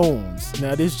Parrott owns.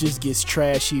 Now this just gets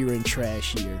trashier and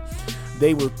trashier.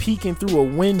 They were peeking through a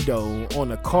window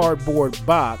on a cardboard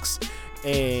box,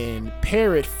 and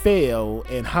Parrott fell,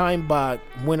 and Heimbach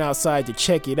went outside to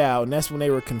check it out, and that's when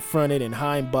they were confronted, and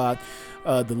Heimbach,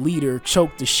 the leader,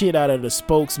 choked the shit out of the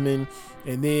spokesman,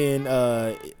 and then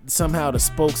somehow the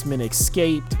spokesman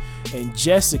escaped, and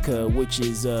Jessica, which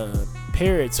is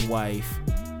Parrott's wife,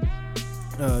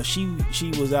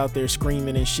 she was out there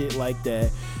screaming and shit like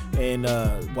that, and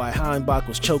while Heimbach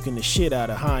was choking the shit out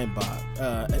of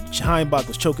Heimbach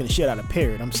was choking the shit out of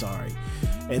Parrott, I'm sorry.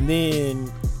 And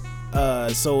then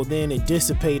so then it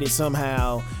dissipated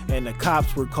somehow, and the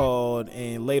cops were called,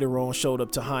 and later on showed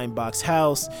up to Heimbach's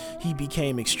house. He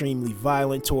became extremely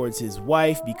violent towards his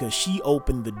wife because she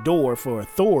opened the door for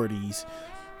authorities,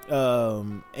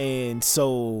 and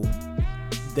so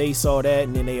they saw that,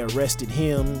 and then they arrested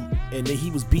him, and then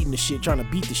he was trying to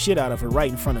beat the shit out of her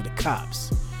right in front of the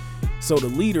cops. So the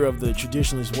leader of the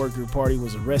Traditionalist Worker Party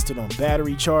was arrested on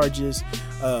battery charges.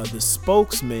 The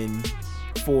spokesman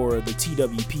for the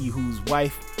TWP, whose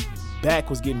wife back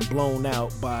was getting blown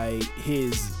out by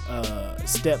his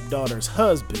stepdaughter's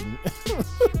husband,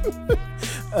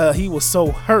 he was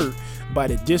so hurt by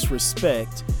the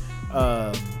disrespect,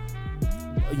 from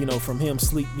him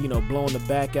blowing the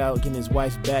back out, getting his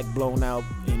wife's back blown out,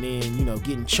 and then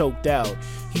getting choked out.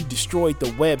 He destroyed the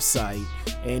website,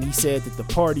 and he said that the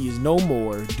party is no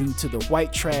more due to the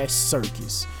white trash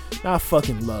circus. Now I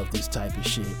fucking love this type of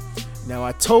shit. Now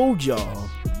I told y'all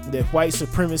that white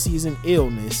supremacy is an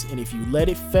illness, and if you let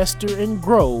it fester and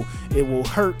grow, it will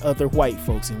hurt other white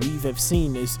folks, and we have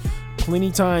seen this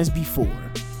plenty times before.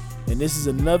 And this is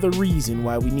another reason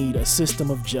why we need a system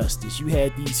of justice. You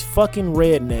had these fucking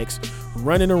rednecks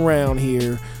running around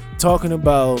here talking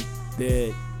about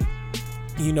that,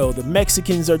 the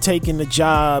Mexicans are taking the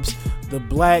jobs, the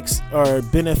blacks are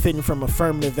benefiting from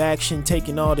affirmative action,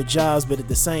 taking all the jobs, but at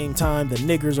the same time, the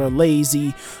niggers are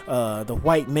lazy, the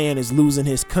white man is losing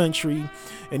his country,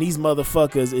 and these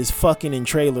motherfuckers is fucking in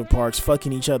trailer parks,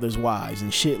 fucking each other's wives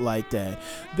and shit like that.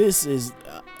 This is,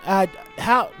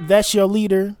 that's your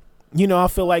leader? I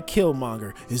feel like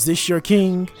Killmonger. Is this your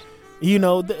king? You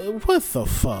know, what the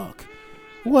fuck?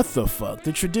 What the fuck?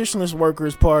 The Traditionalist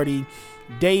Workers Party,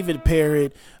 David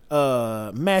Parrott,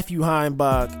 Matthew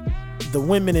Heimbach, the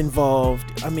women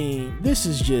involved. I mean, this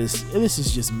is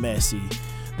just messy.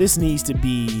 This needs to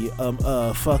be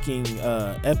a fucking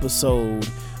episode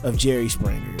of Jerry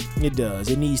Springer. It does.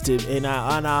 It needs to, and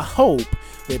I hope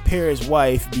that Parrott's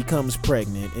wife becomes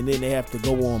pregnant, and then they have to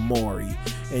go on Maury,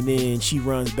 and then she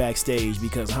runs backstage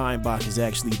because Heimbach is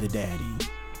actually the daddy.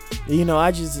 You know,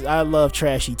 I love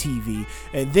trashy TV.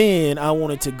 And then I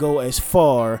wanted to go as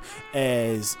far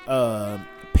as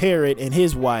Parrott and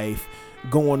his wife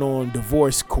going on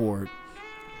divorce court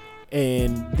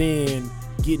and then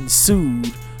getting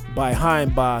sued by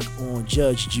Heimbach on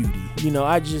Judge Judy. You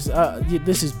know,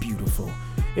 this is beautiful.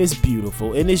 It's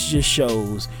beautiful. And this just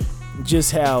shows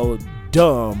just how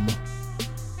dumb,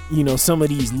 you know, some of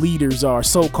these leaders are,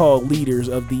 so-called leaders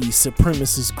of these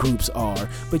supremacist groups are.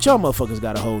 But y'all motherfuckers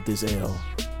gotta hold this L.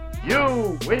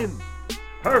 You win.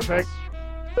 Perfect.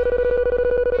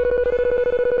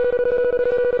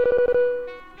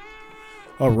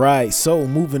 Alright, so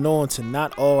moving on to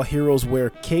Not All Heroes Wear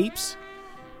Capes.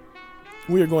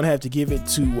 We are going to have to give it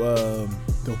to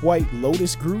the White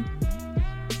Lotus Group.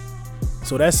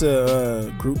 So that's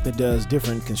a group that does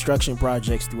different construction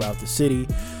projects throughout the city.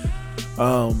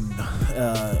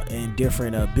 And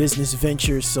different business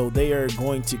ventures. So they are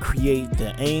going to create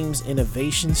the Ames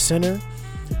Innovation Center.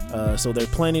 So they're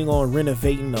planning on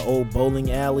renovating the old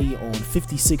bowling alley on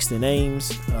 56th and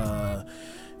Ames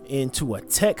into a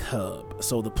tech hub.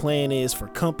 So the plan is for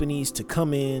companies to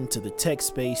come in to the tech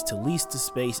space, to lease the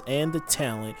space and the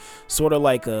talent, sort of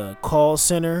like a call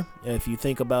center. If you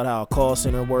think about how a call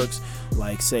center works,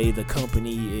 like say the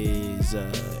company is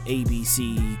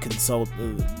ABC Consult,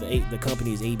 the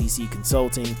company is ABC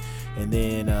Consulting, and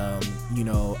then you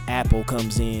know, Apple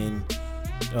comes in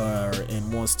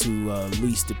and wants to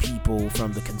lease the people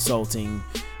from the consulting,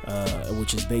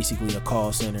 which is basically a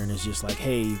call center, and it's just like,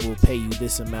 hey, we'll pay you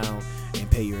this amount and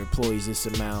pay your employees this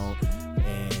amount,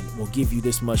 and we'll give you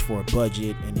this much for a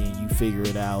budget, and then you figure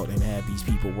it out and have these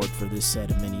people work for this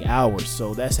set of many hours.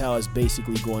 So that's how it's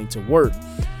basically going to work.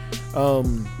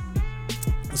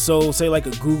 So say like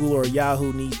a Google or a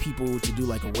Yahoo needs people to do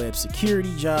like a web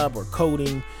security job or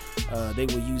coding, they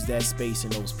will use that space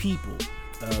and those people.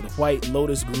 The White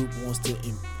Lotus Group wants to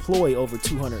employ over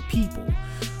 200 people.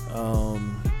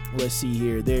 Let's see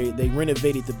here. They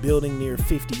renovated the building near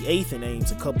 58th and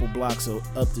Ames, a couple blocks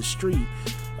up the street,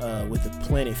 with the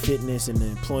Planet Fitness and the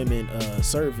employment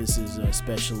services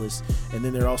specialists. And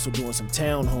then they're also doing some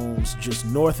townhomes just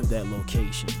north of that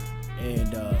location.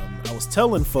 And I was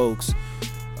telling folks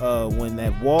when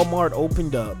that Walmart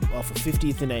opened up off of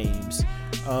 50th and Ames,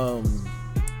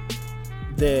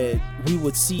 that we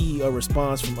would see a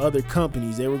response from other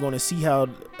companies. They were going to see how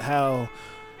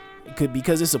it could,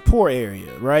 because it's a poor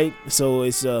area, right? So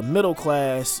it's middle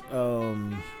class.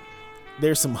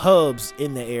 There's some hubs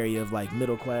in the area of like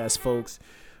middle class folks,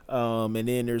 and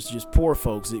then there's just poor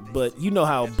folks. But you know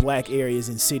how black areas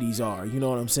in cities are, you know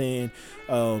what I'm saying?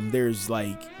 There's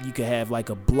like, you could have like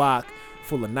a block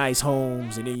full of nice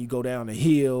homes, and then you go down the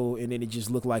hill and then it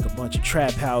just looked like a bunch of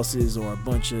trap houses or a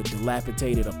bunch of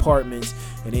dilapidated apartments,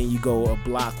 and then you go a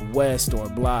block west or a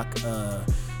block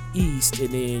east, and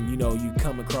then, you know, you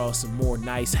come across some more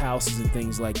nice houses and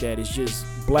things like that. It's just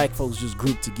black folks just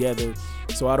grouped together.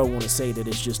 So I don't want to say that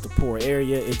it's just a poor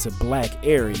area. It's a black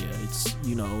area. It's,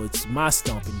 you know, it's my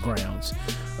stomping grounds.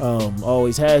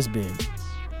 Always has been.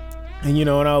 And, you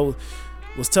know, and I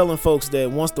was telling folks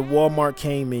that once the Walmart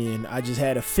came in, I just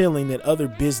had a feeling that other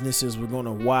businesses were going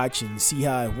to watch and see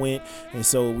how it went. And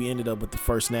so we ended up with the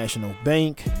First National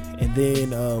Bank. And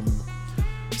then,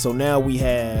 so now we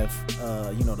have,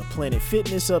 you know, the Planet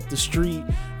Fitness up the street,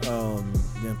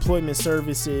 the employment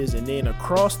services, and then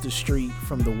across the street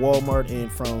from the Walmart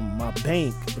and from my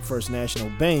bank, the First National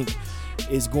Bank,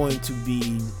 is going to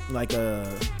be like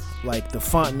the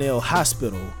Fontenelle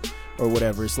Hospital or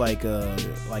whatever. It's like a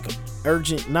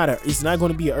urgent, it's not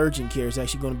going to be an urgent care. It's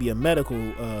actually going to be a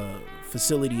medical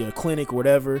facility or clinic or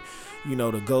whatever, you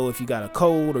know, to go if you got a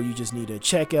cold or you just need a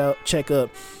checkup,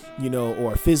 you know,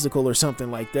 or a physical or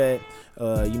something like that,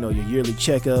 you know, your yearly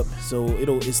checkup. So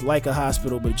it's like a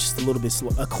hospital, but just a little bit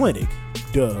a clinic.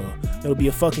 Duh. It'll be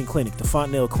a fucking clinic, the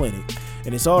Fontenelle Clinic.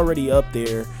 And it's already up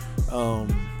there,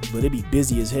 but it'd be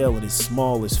busy as hell and it's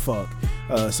small as fuck.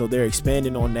 So they're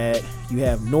expanding on that. You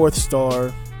have North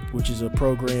Star, which is a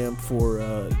program for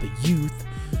the youth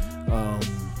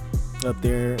up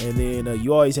there, and then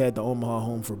you always had the Omaha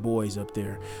Home for Boys up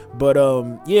there. But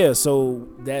yeah, so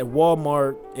that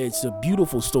Walmart, it's a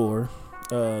beautiful store.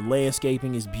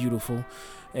 Landscaping is beautiful,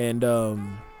 and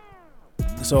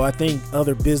So I think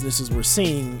other businesses were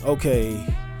seeing, okay,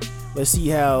 let's see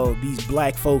how these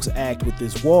black folks act with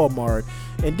this Walmart,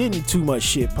 and didn't too much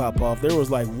shit pop off. There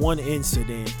was like one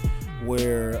incident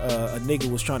where a nigga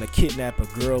was trying to kidnap a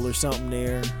girl or something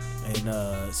there,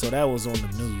 and so that was on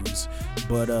the news.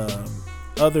 But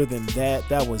other than that,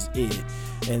 that was it.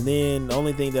 And then the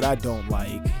only thing that I don't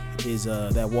like is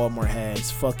that Walmart has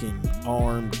fucking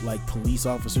armed like police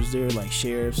officers there, like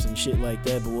sheriffs and shit like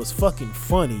that. But what's fucking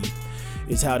funny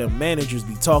is how the managers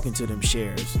be talking to them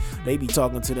sheriffs. They be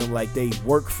talking to them like they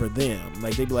work for them.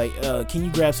 Like they be like, can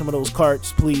you grab some of those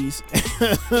carts, please?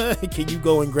 Can you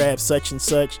go and grab such and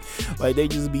such? Like they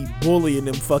just be bullying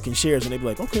them fucking sheriffs, and they be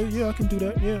like, okay, yeah, I can do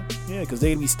that, yeah, because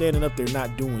they be standing up there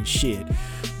not doing shit.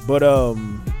 But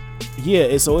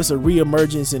yeah, so it's a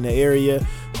reemergence in the area.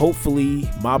 Hopefully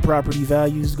my property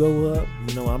values go up.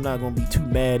 You know, I'm not gonna be too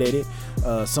mad at it.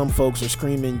 Some folks are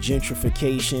screaming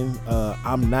gentrification.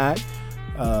 I'm not.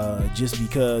 Just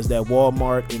because that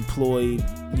Walmart employed,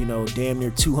 you know, damn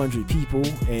near 200 people,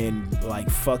 and like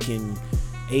fucking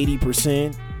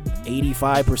 80%,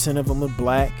 85% of them are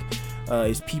black.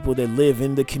 It's people that live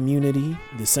in the community.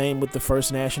 The same with the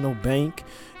First National Bank.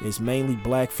 It's mainly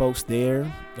black folks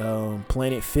there.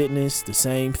 Planet Fitness, the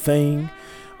same thing.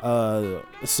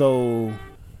 So,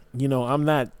 you know, I'm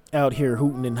not out here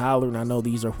hooting and hollering. I know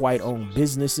these are white-owned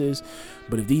businesses,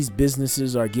 but if these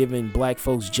businesses are giving black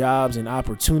folks jobs and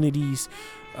opportunities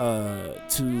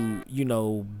to, you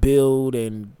know, build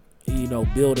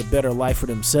a better life for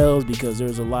themselves, because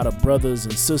there's a lot of brothers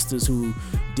and sisters who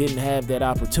didn't have that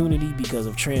opportunity because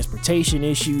of transportation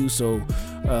issues. So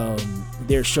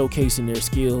they're showcasing their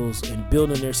skills and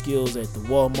building their skills at the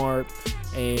Walmart,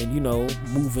 and, you know,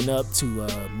 moving up to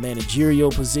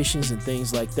managerial positions and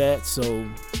things like that. So,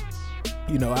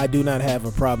 you know, I do not have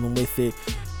a problem with it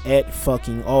at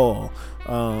fucking all.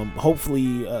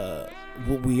 Hopefully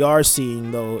what we are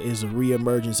seeing though is a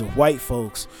reemergence of white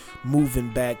folks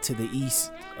moving back to the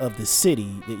east of the city,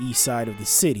 the east side of the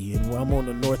city. And I'm on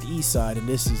the northeast side, and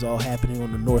this is all happening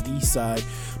on the northeast side,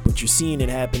 but you're seeing it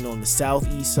happen on the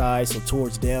southeast side, so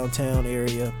towards downtown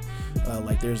area.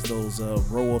 Like there's those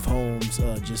row of homes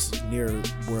just near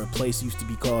where a place used to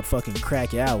be called fucking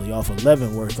Crack Alley off of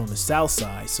Leavenworth on the south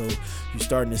side. So you're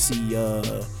starting to see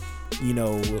you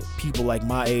know, people like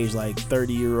my age, like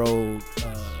 30-year-old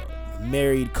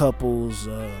married couples,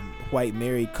 white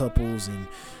married couples, and,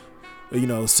 you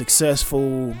know,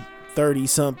 successful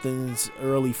 30-somethings,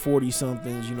 early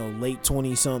 40-somethings, you know, late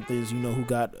 20-somethings, you know, who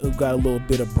got a little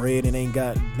bit of bread and ain't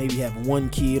got, maybe have one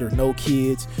kid or no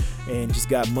kids, and just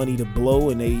got money to blow,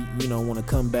 and they, you know, want to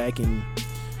come back and,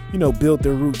 you know, build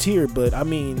their roots here. But I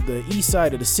mean, the east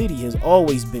side of the city has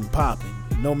always been popping.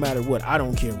 No matter what, I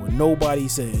don't care what nobody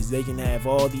says. They can have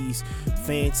all these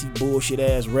fancy bullshit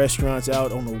ass restaurants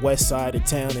out on the west side of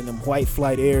town in them white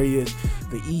flight areas.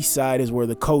 The east side is where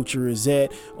the culture is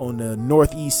at. On the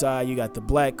northeast side, you got the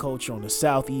black culture. On the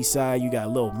southeast side, you got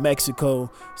little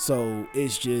Mexico. So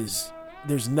it's just,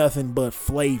 there's nothing but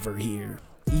flavor here.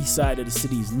 East side of the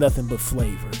city is nothing but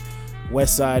flavor.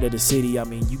 West side of the city, I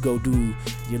mean, you go do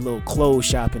your little clothes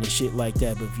shopping and shit like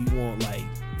that. But if you want like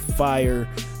fire,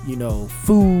 you know,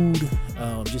 food,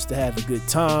 just to have a good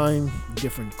time,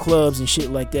 different clubs and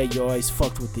shit like that, you always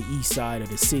fucked with the east side of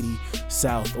the city,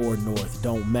 south or north,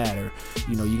 don't matter.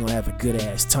 You know, you're gonna have a good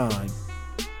ass time.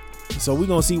 So we're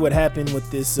gonna see what happened with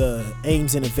this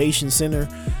Ames Innovation Center.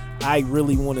 I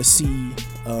really want to see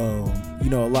you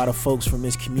know, a lot of folks from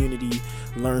this community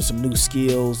learn some new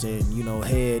skills and, you know,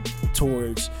 head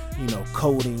towards, you know,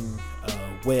 coding,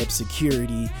 web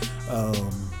security,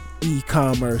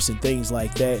 e-commerce and things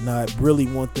like that. And I really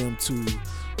want them to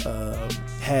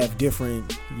have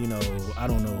different, you know, I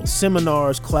don't know,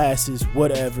 seminars, classes,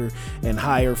 whatever, and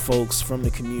hire folks from the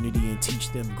community and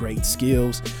teach them great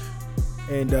skills,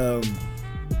 and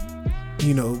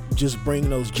you know, just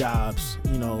bring those jobs,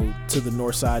 you know, to the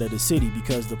north side of the city.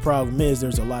 Because the problem is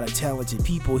there's a lot of talented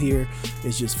people here.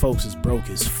 It's just folks is broke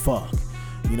as fuck.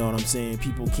 You know what I'm saying?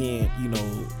 People can't, you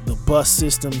know, the bus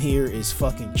system here is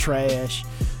fucking trash.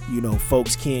 You know,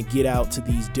 folks can't get out to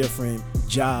these different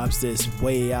jobs that's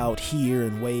way out here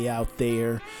and way out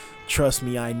there. Trust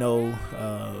me, I know.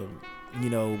 You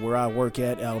know, where I work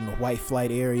out in the white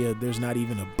flight area, there's not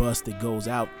even a bus that goes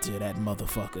out to that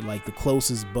motherfucker. Like the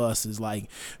closest bus is like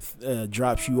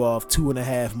drops you off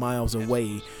 2.5 miles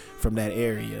away from that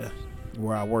area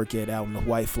where I work at out in the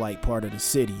white flight part of the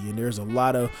city. And there's a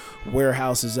lot of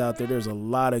warehouses out there. There's a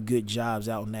lot of good jobs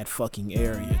out in that fucking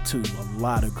area too. A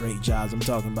lot of great jobs. I'm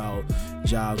talking about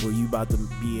jobs where you about to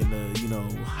be in the, you know,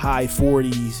 high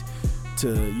 40s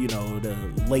to, you know, the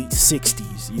late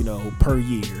 60s, you know, per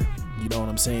year. You know what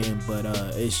I'm saying? But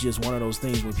it's just one of those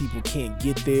things where people can't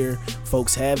get there.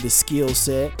 Folks have the skill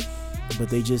set, but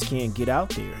they just can't get out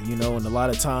there, you know. And a lot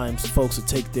of times folks will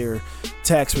take their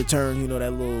tax return, you know,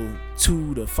 that little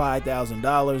 $2,000 to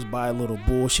 $5,000, buy a little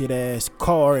bullshit ass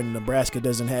car, and Nebraska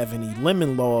doesn't have any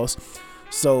lemon laws.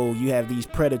 So you have these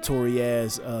predatory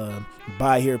ass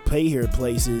buy here, pay here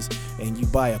places, and you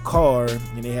buy a car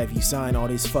and they have you sign all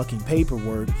this fucking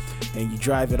paperwork, and you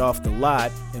drive it off the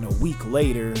lot, and a week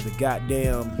later the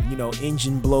goddamn, you know,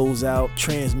 engine blows out,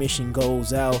 transmission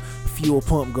goes out, fuel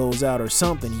pump goes out or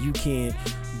something. You can't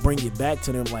bring it back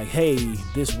to them like, hey,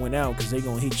 this went out, because they're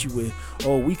gonna hit you with,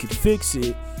 oh, we could fix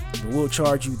it, but we'll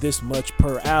charge you this much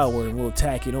per hour, and we'll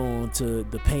tack it on to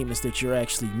the payments that you're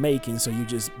actually making, so you're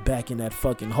just back in that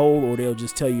fucking hole. Or they'll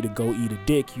just tell you to go eat a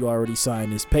dick, you already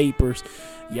signed his papers,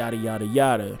 yada yada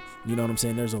yada. You know what I'm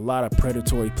saying? There's a lot of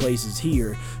predatory places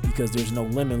here because there's no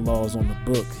lemon laws on the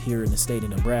book here in the state of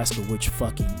Nebraska, which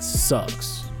fucking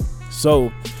sucks.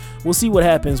 So we'll see what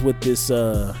happens with this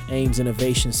Ames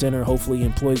Innovation Center. Hopefully he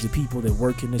employs the people that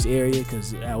work in this area,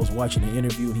 because I was watching an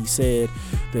interview and he said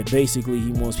that basically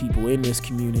he wants people in this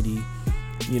community,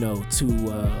 you know,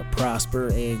 to prosper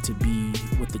and to be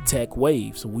with the tech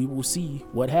wave. So we will see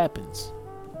what happens.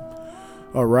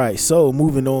 All right, so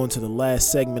moving on to the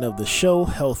last segment of the show,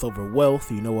 health over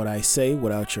wealth. You know what I say,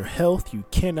 without your health, you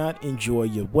cannot enjoy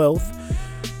your wealth.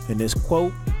 And this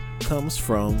quote comes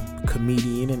from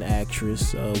comedian and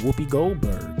actress Whoopi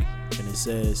Goldberg, and it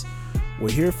says,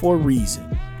 "We're here for a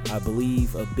reason. I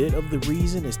believe a bit of the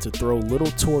reason is to throw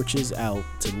little torches out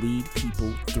to lead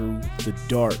people through the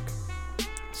dark."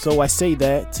 So I say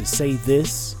that to say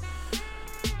this: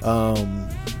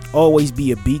 always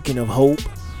be a beacon of hope.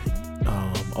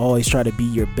 Always try to be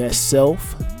your best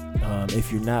self.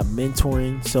 If you're not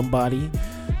mentoring somebody,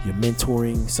 you're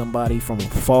mentoring somebody from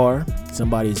afar.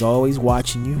 Somebody's always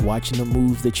watching you, watching the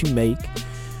moves that you make,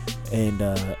 and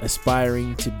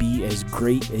aspiring to be as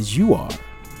great as you are.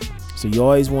 So you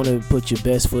always want to put your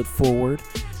best foot forward.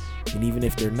 And even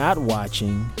if they're not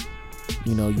watching,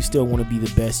 you know, you still want to be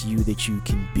the best you that you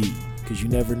can be, because you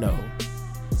never know.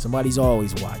 Somebody's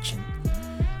always watching.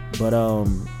 But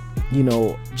you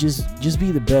know, just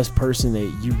be the best person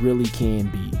that you really can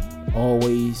be.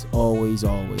 Always, always,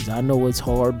 always. I know it's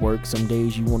hard work. Some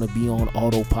days you want to be on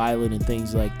autopilot and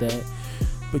things like that,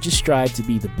 but just strive to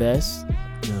be the best.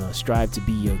 Strive to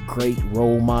be a great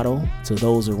role model to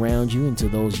those around you and to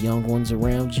those young ones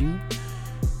around you.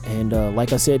 And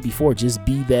like I said before, just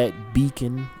be that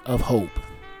beacon of hope.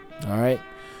 All right.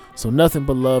 So nothing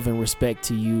but love and respect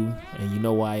to you. And you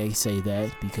know why I say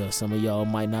that, because some of y'all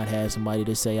might not have somebody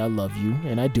to say I love you,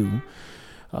 and I do.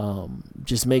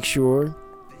 Just make sure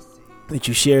that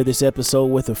you share this episode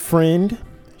with a friend.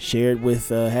 Share it with,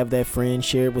 have that friend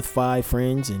share it with 5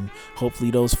 friends, and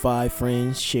hopefully those 5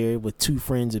 friends share it with 2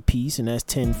 friends apiece, and that's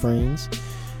 10 friends.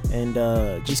 And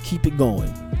just keep it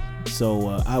going. So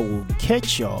I will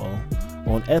catch y'all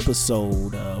on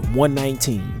episode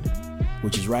 119,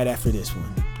 which is right after this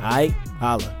one. All right,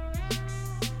 holla.